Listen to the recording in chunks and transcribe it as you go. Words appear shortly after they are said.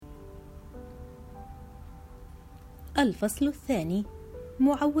الفصل الثاني: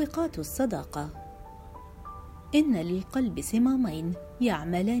 معوقات الصداقة. إن للقلب صمامين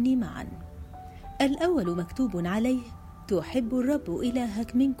يعملان معا. الأول مكتوب عليه: تحب الرب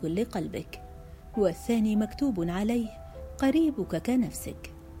إلهك من كل قلبك، والثاني مكتوب عليه: قريبك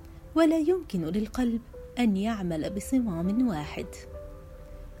كنفسك. ولا يمكن للقلب أن يعمل بصمام واحد.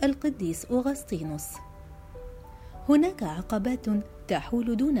 القديس أغسطينوس. هناك عقبات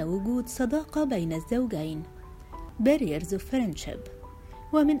تحول دون وجود صداقة بين الزوجين، barriers of friendship،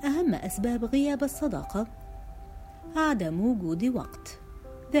 ومن أهم أسباب غياب الصداقة عدم وجود وقت،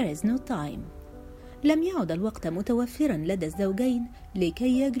 there is no time. لم يعد الوقت متوفرا لدى الزوجين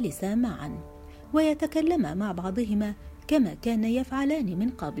لكي يجلسا معا ويتكلما مع بعضهما كما كان يفعلان من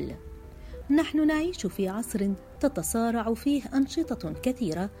قبل. نحن نعيش في عصر تتصارع فيه أنشطة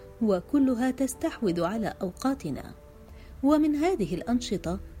كثيرة وكلها تستحوذ على أوقاتنا، ومن هذه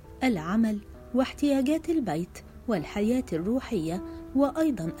الأنشطة العمل واحتياجات البيت والحياة الروحية،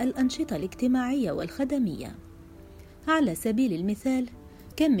 وأيضا الأنشطة الاجتماعية والخدمية. على سبيل المثال،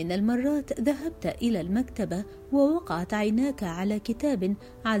 كم من المرات ذهبت إلى المكتبة ووقعت عيناك على كتاب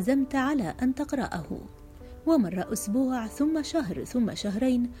عزمت على أن تقرأه، ومر أسبوع ثم شهر ثم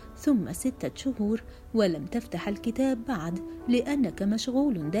شهرين ثم 6 شهور ولم تفتح الكتاب بعد لأنك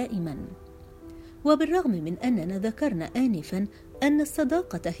مشغول دائما. وبالرغم من أننا ذكرنا آنفا أن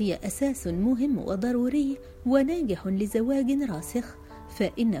الصداقة هي أساس مهم وضروري وناجح لزواج راسخ،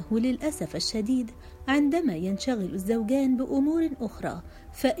 فإنه للأسف الشديد عندما ينشغل الزوجان بأمور أخرى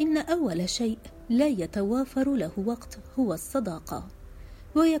فإن أول شيء لا يتوافر له وقت هو الصداقة،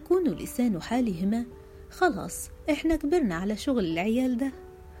 ويكون لسان حالهما: خلاص إحنا كبرنا على شغل العيال ده.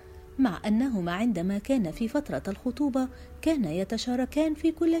 مع أنهما عندما كان في فترة الخطوبة كان يتشاركان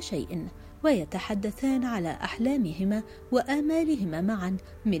في كل شيء ويتحدثان على أحلامهما وآمالهما معا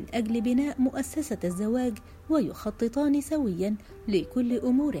من أجل بناء مؤسسة الزواج، ويخططان سويا لكل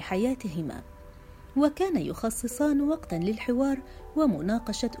أمور حياتهما، وكان يخصصان وقتا للحوار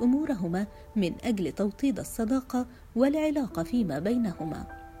ومناقشة أمورهما من أجل توطيد الصداقة والعلاقة فيما بينهما.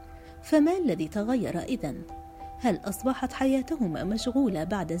 فما الذي تغير إذن؟ هل أصبحت حياتهما مشغولة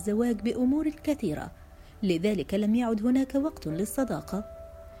بعد الزواج بأمور كثيرة لذلك لم يعد هناك وقت للصداقة؟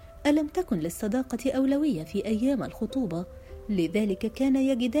 ألم تكن للصداقة أولوية في أيام الخطوبة لذلك كان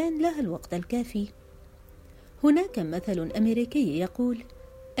يجدان لها الوقت الكافي؟ هناك مثل أمريكي يقول: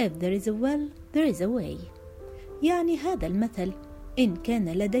 If there is a will, there is a way. يعني هذا المثل: إن كان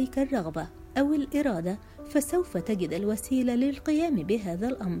لديك الرغبة أو الإرادة فسوف تجد الوسيلة للقيام بهذا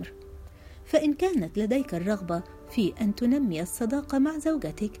الأمر. فإن كانت لديك الرغبة في أن تنمي الصداقة مع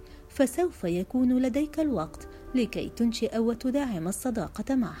زوجتك فسوف يكون لديك الوقت لكي تنشئ وتدعم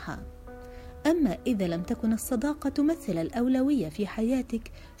الصداقة معها. أما إذا لم تكن الصداقة تمثل الأولوية في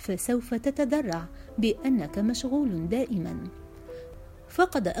حياتك فسوف تتذرع بأنك مشغول دائما.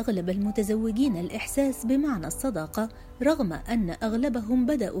 فقد أغلب المتزوجين الإحساس بمعنى الصداقة رغم أن أغلبهم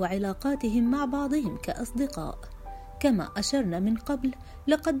بدأوا علاقاتهم مع بعضهم كأصدقاء. كما أشرنا من قبل،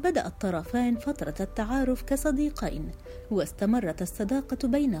 لقد بدأ الطرفان فترة التعارف كصديقين، واستمرت الصداقة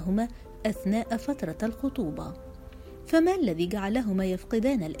بينهما أثناء فترة الخطوبة. فما الذي جعلهما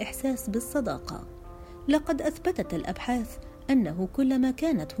يفقدان الإحساس بالصداقة؟ لقد أثبتت الأبحاث أنه كلما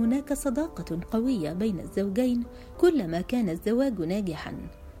كانت هناك صداقة قوية بين الزوجين كلما كان الزواج ناجحا،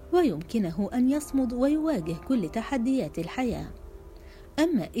 ويمكنه أن يصمد ويواجه كل تحديات الحياة.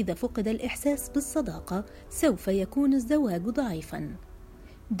 أما إذا فقد الإحساس بالصداقة سوف يكون الزواج ضعيفا.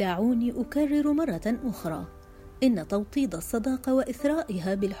 دعوني أكرر مرة أخرى: إن توطيد الصداقة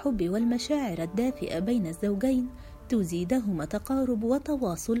وإثرائها بالحب والمشاعر الدافئة بين الزوجين تزيدهما تقارب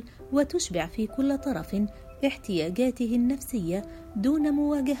وتواصل وتشبع في كل طرف احتياجاته النفسية دون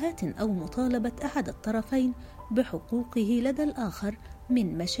مواجهات أو مطالبة أحد الطرفين بحقوقه لدى الآخر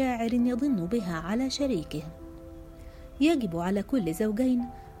من مشاعر يظن بها على شريكه. يجب على كل زوجين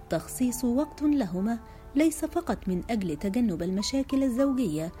تخصيص وقت لهما، ليس فقط من أجل تجنب المشاكل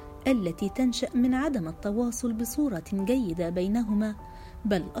الزوجية التي تنشأ من عدم التواصل بصورة جيدة بينهما،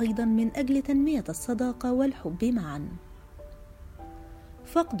 بل أيضا من أجل تنمية الصداقة والحب معا.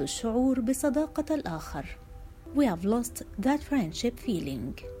 فقد الشعور بصداقة الآخر. We have lost that friendship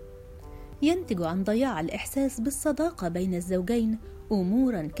feeling. ينتج عن ضياع الإحساس بالصداقة بين الزوجين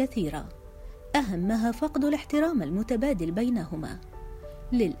أمورا كثيرة، أهمها فقد الاحترام المتبادل بينهما.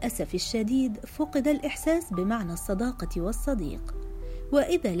 للأسف الشديد فقد الإحساس بمعنى الصداقة والصديق،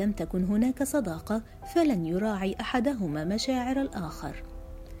 وإذا لم تكن هناك صداقة فلن يراعي أحدهما مشاعر الآخر.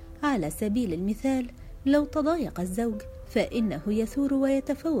 على سبيل المثال، لو تضايق الزوج فإنه يثور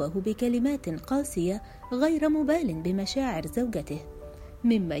ويتفوه بكلمات قاسية غير مبال بمشاعر زوجته،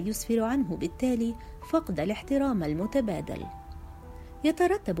 مما يسفر عنه بالتالي فقد الاحترام المتبادل.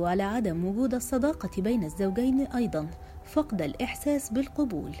 يترتب على عدم وجود الصداقة بين الزوجين أيضا فقد الإحساس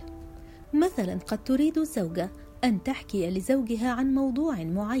بالقبول. مثلا قد تريد الزوجة أن تحكي لزوجها عن موضوع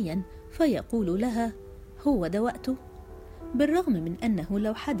معين فيقول لها: هو ده وقته؟ بالرغم من أنه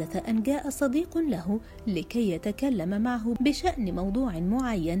لو حدث أن جاء صديق له لكي يتكلم معه بشأن موضوع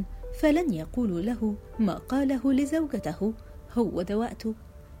معين فلن يقول له ما قاله لزوجته: هو ده وقته،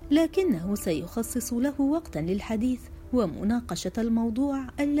 لكنه سيخصص له وقتا للحديث ومناقشة الموضوع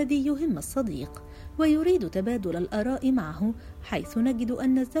الذي يهم الصديق، ويريد تبادل الآراء معه، حيث نجد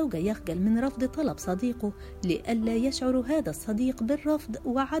أن الزوج يخجل من رفض طلب صديقه لئلا يشعر هذا الصديق بالرفض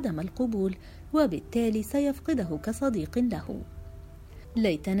وعدم القبول، وبالتالي سيفقده كصديق له.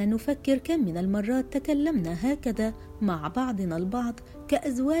 ليتنا نفكر كم من المرات تكلمنا هكذا مع بعضنا البعض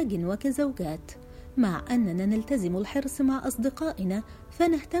كأزواج وكزوجات، مع أننا نلتزم الحرص مع أصدقائنا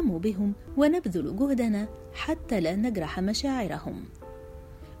فنهتم بهم ونبذل جهدنا حتى لا نجرح مشاعرهم.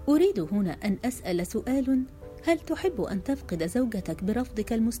 أريد هنا أن أسأل سؤال: هل تحب أن تفقد زوجتك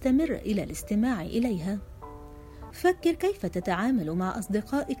برفضك المستمر إلى الاستماع إليها؟ فكر كيف تتعامل مع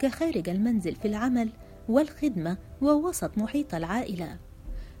أصدقائك خارج المنزل في العمل والخدمة ووسط محيط العائلة.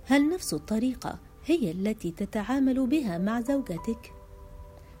 هل نفس الطريقة هي التي تتعامل بها مع زوجتك؟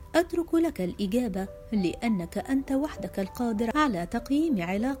 أترك لك الإجابة لأنك أنت وحدك القادر على تقييم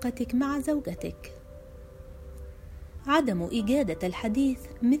علاقتك مع زوجتك. عدم إجادة الحديث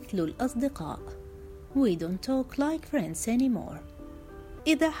مثل الأصدقاء. We don't talk like friends anymore.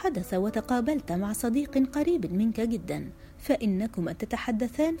 إذا حدث وتقابلت مع صديق قريب منك جدا فإنكما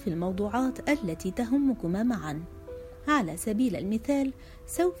تتحدثان في الموضوعات التي تهمكما معا. على سبيل المثال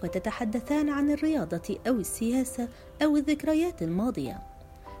سوف تتحدثان عن الرياضة أو السياسة أو الذكريات الماضية،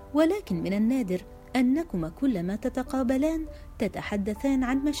 ولكن من النادر أنكما كلما تتقابلان تتحدثان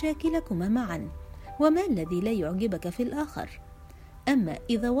عن مشاكلكما معا وما الذي لا يعجبك في الآخر. أما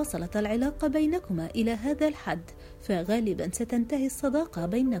إذا وصلت العلاقة بينكما إلى هذا الحد فغالبا ستنتهي الصداقة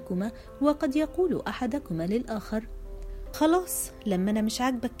بينكما، وقد يقول أحدكما للآخر: خلاص لما أنا مش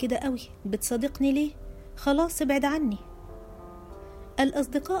عاجبك كده قوي بتصادقني ليه؟ خلاص ابعد عني.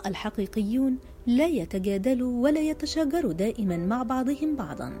 الأصدقاء الحقيقيون لا يتجادلوا ولا يتشاجروا دائما مع بعضهم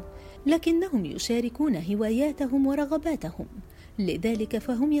بعضا، لكنهم يشاركون هواياتهم ورغباتهم، لذلك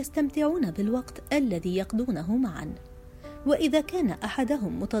فهم يستمتعون بالوقت الذي يقضونه معا. وإذا كان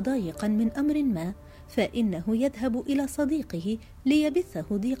أحدهم متضايقا من أمر ما فإنه يذهب إلى صديقه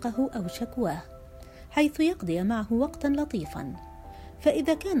ليبثه ضيقه أو شكواه، حيث يقضي معه وقتا لطيفا.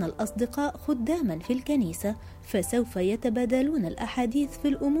 فإذا كان الأصدقاء خداما في الكنيسة فسوف يتبادلون الأحاديث في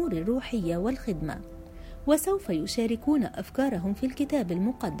الأمور الروحية والخدمة، وسوف يشاركون أفكارهم في الكتاب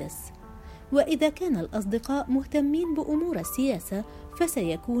المقدس. وإذا كان الأصدقاء مهتمين بأمور السياسة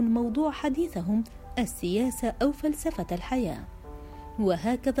فسيكون موضوع حديثهم السياسة أو فلسفة الحياة.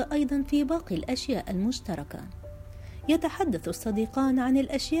 وهكذا أيضا في باقي الأشياء المشتركة. يتحدث الصديقان عن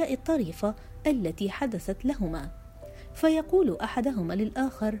الأشياء الطريفة التي حدثت لهما، فيقول أحدهما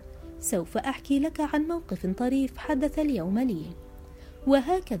للآخر: سوف أحكي لك عن موقف طريف حدث اليوم لي.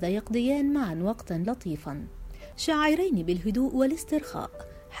 وهكذا يقضيان معا وقتا لطيفا شاعرين بالهدوء والاسترخاء،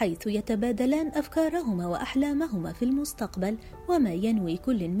 حيث يتبادلان أفكارهما وأحلامهما في المستقبل وما ينوي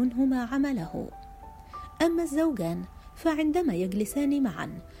كل منهما عمله. أما الزوجان فعندما يجلسان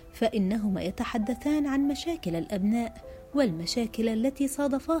معا فإنهما يتحدثان عن مشاكل الأبناء والمشاكل التي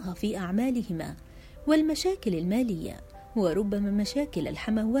صادفاها في أعمالهما والمشاكل المالية وربما مشاكل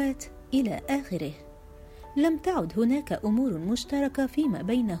الحموات إلى آخره. لم تعد هناك أمور مشتركة فيما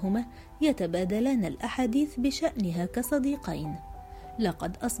بينهما يتبادلان الأحاديث بشأنها كصديقين،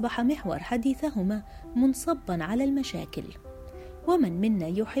 لقد أصبح محور حديثهما منصبا على المشاكل. ومن منا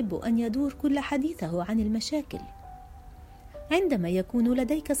يحب أن يدور كل حديثه عن المشاكل؟ عندما يكون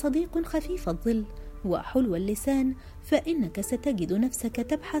لديك صديق خفيف الظل وحلو اللسان فإنك ستجد نفسك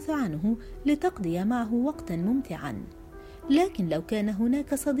تبحث عنه لتقضي معه وقتا ممتعا. لكن لو كان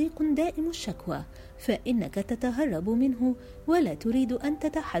هناك صديق دائم الشكوى فإنك تتهرب منه ولا تريد أن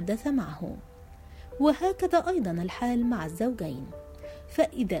تتحدث معه. وهكذا أيضا الحال مع الزوجين،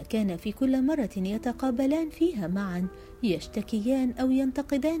 فإذا كان في كل مرة يتقابلان فيها معا يشتكيان أو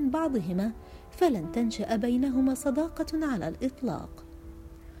ينتقدان بعضهما فلن تنشأ بينهما صداقة على الإطلاق.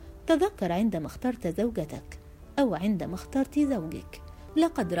 تذكر عندما اخترت زوجتك أو عندما اخترت زوجك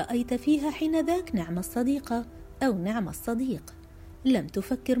لقد رأيت فيها حينذاك نعم الصديقة أو نعم الصديق. لم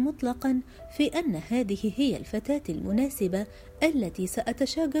تفكر مطلقا في أن هذه هي الفتاة المناسبة التي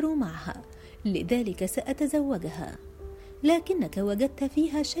سأتشاجر معها، لذلك سأتزوجها، لكنك وجدت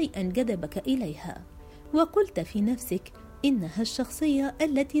فيها شيئا جذبك إليها وقلت في نفسك: إنها الشخصية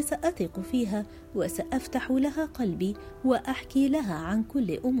التي سأثق فيها وسأفتح لها قلبي وأحكي لها عن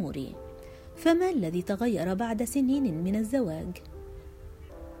كل أموري. فما الذي تغير بعد سنين من الزواج؟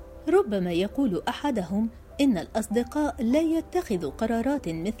 ربما يقول أحدهم إن الأصدقاء لا يتخذوا قرارات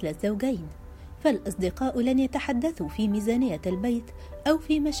مثل الزوجين، فالأصدقاء لن يتحدثوا في ميزانية البيت أو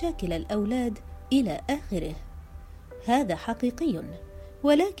في مشاكل الأولاد إلى آخره. هذا حقيقي،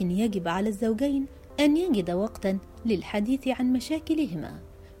 ولكن يجب على الزوجين أن يجد وقتا للحديث عن مشاكلهما،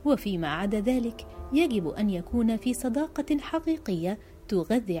 وفيما عدا ذلك يجب أن يكون في صداقة حقيقية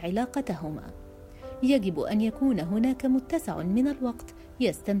تغذي علاقتهما. يجب أن يكون هناك متسع من الوقت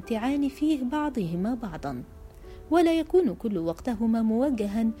يستمتعان فيه بعضهما بعضا، ولا يكون كل وقتهما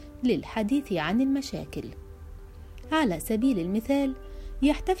موجها للحديث عن المشاكل. على سبيل المثال،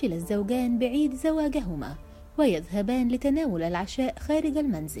 يحتفل الزوجان بعيد زواجهما ويذهبان لتناول العشاء خارج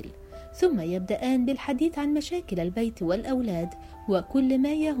المنزل، ثم يبدأان بالحديث عن مشاكل البيت والأولاد وكل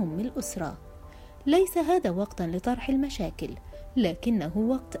ما يهم الأسرة. ليس هذا وقتا لطرح المشاكل، لكنه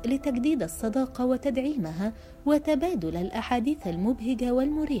وقت لتجديد الصداقة وتدعيمها وتبادل الأحاديث المبهجة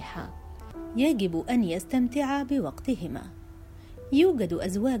والمريحة. يجب أن يستمتعا بوقتهما. يوجد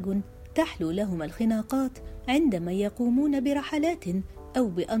أزواج تحلو لهم الخناقات عندما يقومون برحلات أو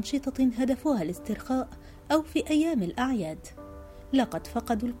بأنشطة هدفها الاسترخاء أو في أيام الأعياد. لقد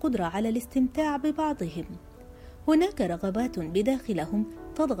فقدوا القدرة على الاستمتاع ببعضهم. هناك رغبات بداخلهم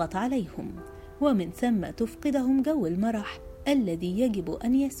تضغط عليهم، ومن ثم تفقدهم جو المرح الذي يجب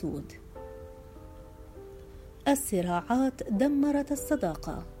أن يسود. الصراعات دمرت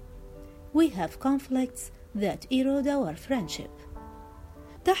الصداقة. We have conflicts that erode our friendship.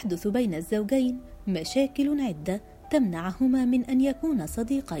 تحدث بين الزوجين مشاكل عدة تمنعهما من أن يكونا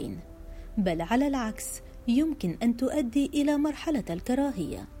صديقين، بل على العكس يمكن أن تؤدي إلى مرحلة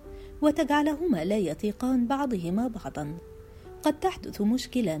الكراهية وتجعلهما لا يطيقان بعضهما بعضا. قد تحدث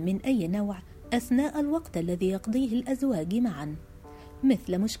مشكلة من أي نوع أثناء الوقت الذي يقضيه الأزواج معا،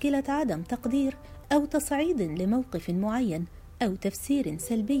 مثل مشكلة عدم تقدير أو تصعيد لموقف معين أو تفسير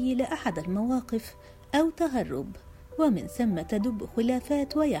سلبي لأحد المواقف أو تهرب، ومن ثم تدب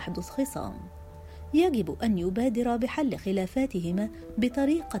خلافات ويحدث خصام. يجب أن يبادر بحل خلافاتهما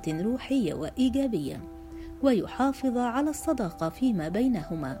بطريقة روحية وإيجابية، ويحافظ على الصداقة فيما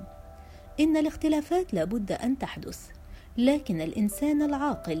بينهما. إن الاختلافات لابد أن تحدث، لكن الإنسان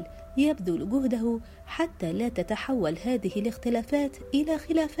العاقل يبذل جهده حتى لا تتحول هذه الاختلافات إلى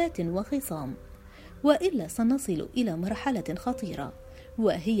خلافات وخصام، وإلا سنصل إلى مرحلة خطيرة،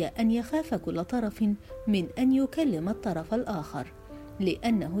 وهي أن يخاف كل طرف من أن يكلم الطرف الآخر،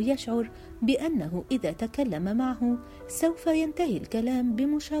 لأنه يشعر بأنه إذا تكلم معه سوف ينتهي الكلام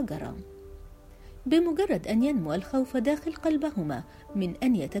بمشاجرة. بمجرد أن ينمو الخوف داخل قلبهما من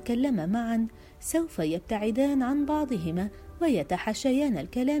أن يتكلما معا، سوف يبتعدان عن بعضهما ويتحاشيان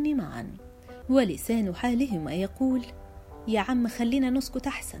الكلام معا، ولسان حالهما يقول: يا عم خلينا نسكت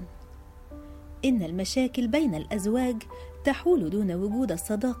أحسن. إن المشاكل بين الأزواج تحول دون وجود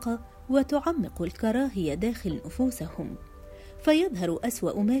الصداقة وتعمق الكراهية داخل نفوسهم، فيظهر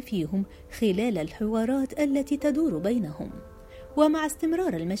أسوأ ما فيهم خلال الحوارات التي تدور بينهم. ومع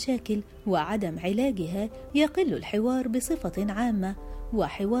استمرار المشاكل وعدم علاجها يقل الحوار بصفة عامة،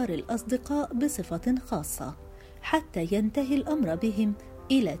 وحوار الأصدقاء بصفة خاصة، حتى ينتهي الأمر بهم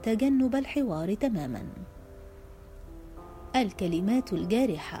إلى تجنب الحوار تماما. الكلمات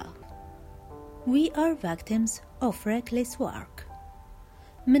الجارحة. We are victims of reckless work.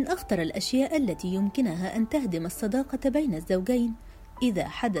 من أخطر الأشياء التي يمكنها أن تهدم الصداقة بين الزوجين إذا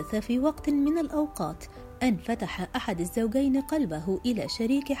حدث في وقت من الأوقات أن فتح أحد الزوجين قلبه إلى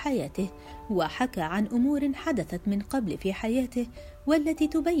شريك حياته وحكى عن أمور حدثت من قبل في حياته والتي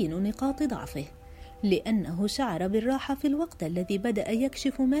تبين نقاط ضعفه، لأنه شعر بالراحة في الوقت الذي بدأ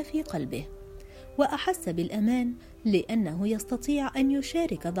يكشف ما في قلبه، وأحس بالأمان لأنه يستطيع أن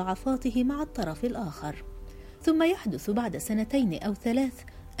يشارك ضعفاته مع الطرف الآخر. ثم يحدث بعد 2 أو 3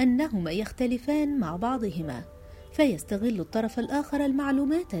 أنهما يختلفان مع بعضهما، فيستغل الطرف الآخر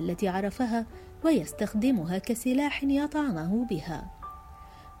المعلومات التي عرفها ويستخدمها كسلاح يطعنه بها.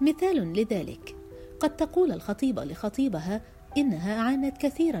 مثال لذلك: قد تقول الخطيبة لخطيبها إنها عانت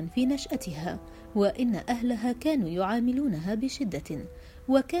كثيرا في نشأتها، وإن أهلها كانوا يعاملونها بشدة،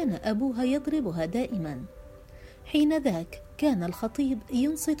 وكان أبوها يضربها دائما. حين ذاك كان الخطيب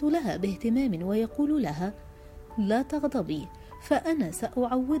ينصت لها باهتمام ويقول لها: لا تغضبي، فأنا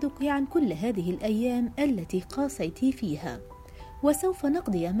سأعوضك عن كل هذه الأيام التي قاسيتي فيها، وسوف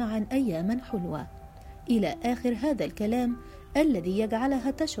نقضي معا أياما حلوة، إلى آخر هذا الكلام الذي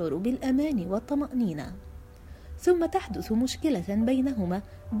يجعلها تشعر بالأمان والطمأنينة. ثم تحدث مشكلة بينهما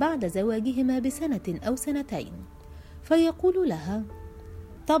بعد زواجهما ب1 أو 2 سنين، فيقول لها: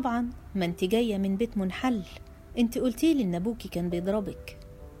 طبعا، ما انت جاية من بيت منحل، انت قلتيلي ان ابوكي كان بيضربك.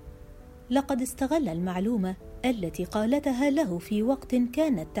 لقد استغل المعلومة التي قالتها له في وقت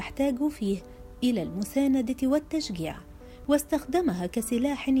كانت تحتاج فيه إلى المساندة والتشجيع، واستخدمها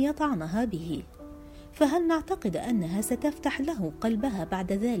كسلاح يطعنها به. فهل نعتقد أنها ستفتح له قلبها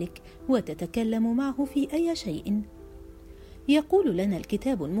بعد ذلك وتتكلم معه في أي شيء؟ يقول لنا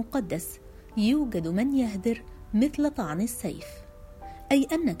الكتاب المقدس: يوجد من يهدر مثل طعن السيف، أي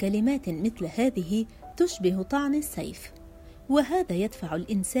أن كلمات مثل هذه تشبه طعن السيف، وهذا يدفع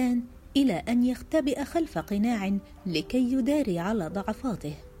الإنسان إلى أن يختبئ خلف قناع لكي يداري على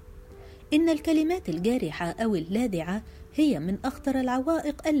ضعفاته. إن الكلمات الجارحة أو اللاذعة هي من أخطر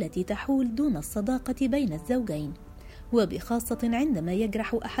العوائق التي تحول دون الصداقة بين الزوجين، وبخاصة عندما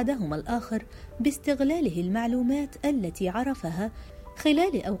يجرح أحدهما الآخر باستغلاله المعلومات التي عرفها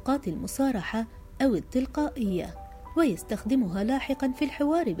خلال أوقات المصارحة أو التلقائية، ويستخدمها لاحقا في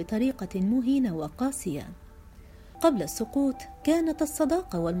الحوار بطريقة مهينة وقاسية. قبل السقوط كانت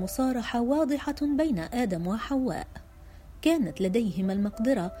الصداقة والمصارحة واضحة بين آدم وحواء، كانت لديهما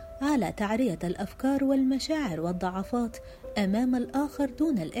المقدرة على تعرية الأفكار والمشاعر والضعفات أمام الآخر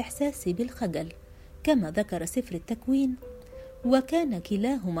دون الإحساس بالخجل، كما ذكر سفر التكوين: وكان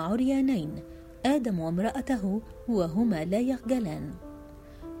كلاهما عريانين، آدم وامرأته، وهما لا يخجلان.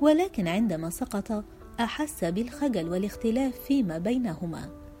 ولكن عندما سقط أحس بالخجل والاختلاف فيما بينهما،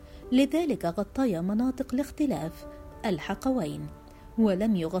 لذلك غطيا مناطق الاختلاف الحقوين،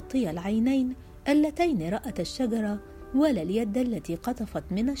 ولم يغطيا العينين اللتين رأت الشجرة، ولا اليد التي قطفت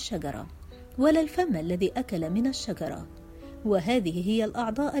من الشجرة، ولا الفم الذي أكل من الشجرة، وهذه هي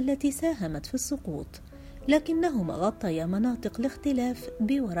الأعضاء التي ساهمت في السقوط، لكنهما غطيا مناطق الاختلاف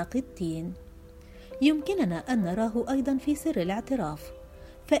بورق التين. يمكننا أن نراه أيضا في سر الاعتراف،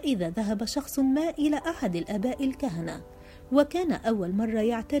 فإذا ذهب شخص ما إلى أحد الآباء الكهنة وكان أول مرة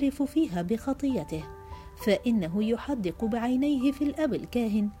يعترف فيها بخطيته، فإنه يحدق بعينيه في الأب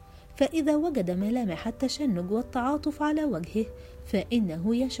الكاهن، فإذا وجد ملامح التشنج والتعاطف على وجهه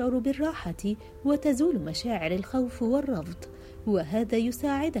فإنه يشعر بالراحة وتزول مشاعر الخوف والرفض، وهذا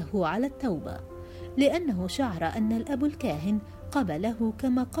يساعده على التوبة، لأنه شعر أن الأب الكاهن قبله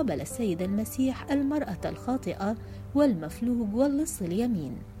كما قبل السيد المسيح المرأة الخاطئة والمفلوج واللص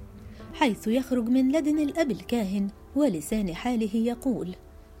اليمين، حيث يخرج من لدن الأب الكاهن ولسان حاله يقول: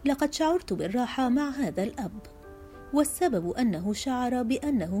 لقد شعرت بالراحة مع هذا الأب، والسبب أنه شعر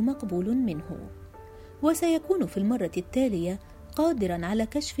بأنه مقبول منه، وسيكون في المرة التالية قادرا على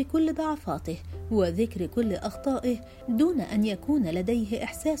كشف كل ضعفاته وذكر كل أخطائه دون أن يكون لديه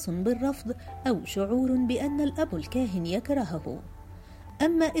إحساس بالرفض أو شعور بأن الأب الكاهن يكرهه.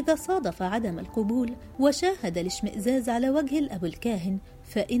 أما إذا صادف عدم القبول وشاهد الاشمئزاز على وجه الأب الكاهن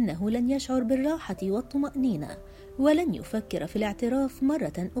فإنه لن يشعر بالراحة والطمأنينة، ولن يفكر في الاعتراف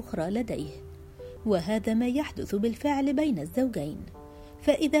مرة أخرى لديه، وهذا ما يحدث بالفعل بين الزوجين.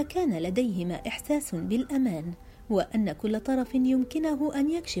 فإذا كان لديهما إحساس بالأمان وأن كل طرف يمكنه أن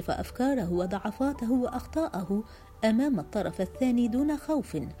يكشف أفكاره وضعفاته وأخطاءه أمام الطرف الثاني دون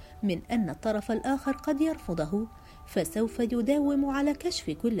خوف من أن الطرف الآخر قد يرفضه، فسوف يداوم على كشف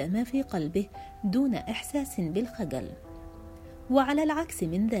كل ما في قلبه دون إحساس بالخجل. وعلى العكس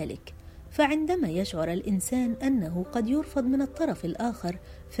من ذلك، فعندما يشعر الإنسان أنه قد يرفض من الطرف الآخر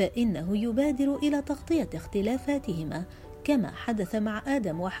فإنه يبادر إلى تغطية اختلافاتهما، كما حدث مع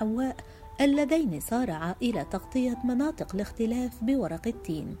آدم وحواء اللذين سارعا إلى تغطية مناطق الاختلاف بورق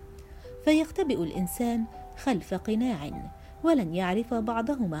التين، فيختبئ الإنسان خلف قناع ولن يعرف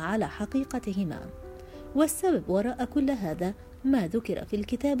بعضهما على حقيقتهما. والسبب وراء كل هذا ما ذكر في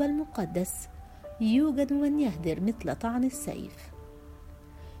الكتاب المقدس: يوجد من يهدر مثل طعن السيف.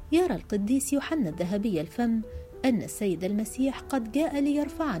 يرى القديس يوحنا الذهبي الفم أن السيد المسيح قد جاء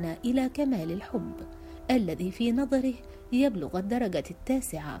ليرفعنا إلى كمال الحب الذي في نظره يبلغ الدرجة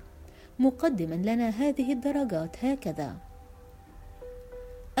 9، مقدما لنا هذه الدرجات هكذا: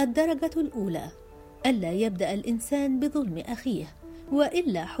 الدرجة الأولى: ألا يبدأ الإنسان بظلم أخيه،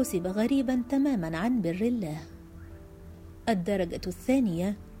 وإلا حسب غريبا تماما عن بر الله. الدرجة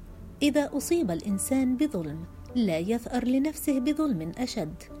الثانية: إذا أصيب الإنسان بظلم لا يثأر لنفسه بظلم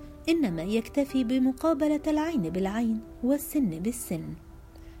أشد، إنما يكتفي بمقابلة العين بالعين والسن بالسن،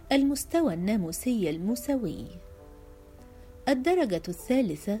 المستوى الناموسي المساوي. الدرجة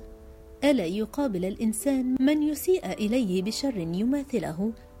الثالثة: ألا يقابل الإنسان من يسيء إليه بشر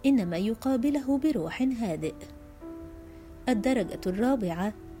يماثله، إنما يقابله بروح هادئ. الدرجة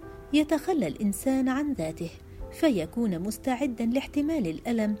الرابعة: يتخلى الإنسان عن ذاته فيكون مستعدا لاحتمال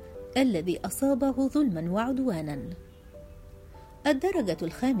الألم الذي أصابه ظلما وعدوانا. الدرجة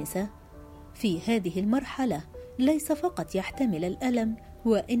الخامسة: في هذه المرحلة ليس فقط يحتمل الألم،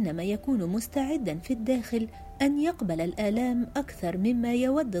 وإنما يكون مستعدا في الداخل أن يقبل الآلام أكثر مما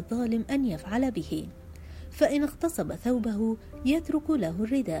يود الظالم أن يفعل به. فإن اغتصب ثوبه يترك له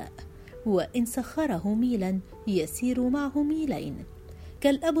الرداء، وإن سخره ميلا يسير معه ميلين،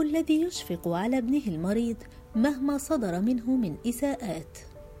 كالأب الذي يشفق على ابنه المريض مهما صدر منه من إساءات.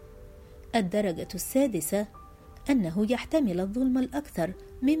 الدرجة السادسة أنه يحتمل الظلم الأكثر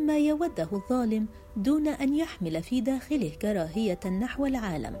مما يوده الظالم دون أن يحمل في داخله كراهية نحو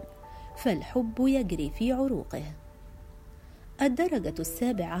العالم، فالحب يجري في عروقه. الدرجة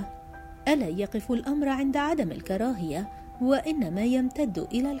السابعة ألا يقف الأمر عند عدم الكراهية، وإنما يمتد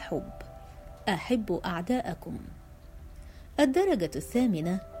إلى الحب. أحبوا أعداءكم. الدرجة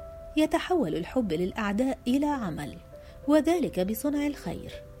الثامنة يتحول الحب للأعداء إلى عمل، وذلك بصنع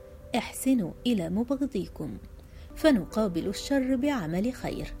الخير. احسنوا إلى مبغضيكم، فنقابل الشر بعمل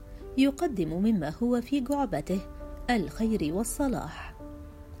خير يقدم مما هو في جعبته الخير والصلاح.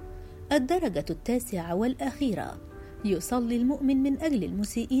 الدرجة التاسعة والأخيرة يصلي المؤمن من أجل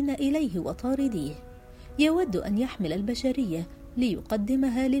المسيئين إليه وطارديه، يود أن يحمل البشرية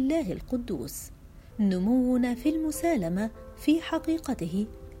ليقدمها لله القدوس. نمونا في المسالمة في حقيقته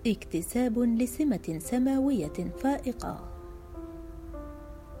اكتساب لسمة سماوية فائقة.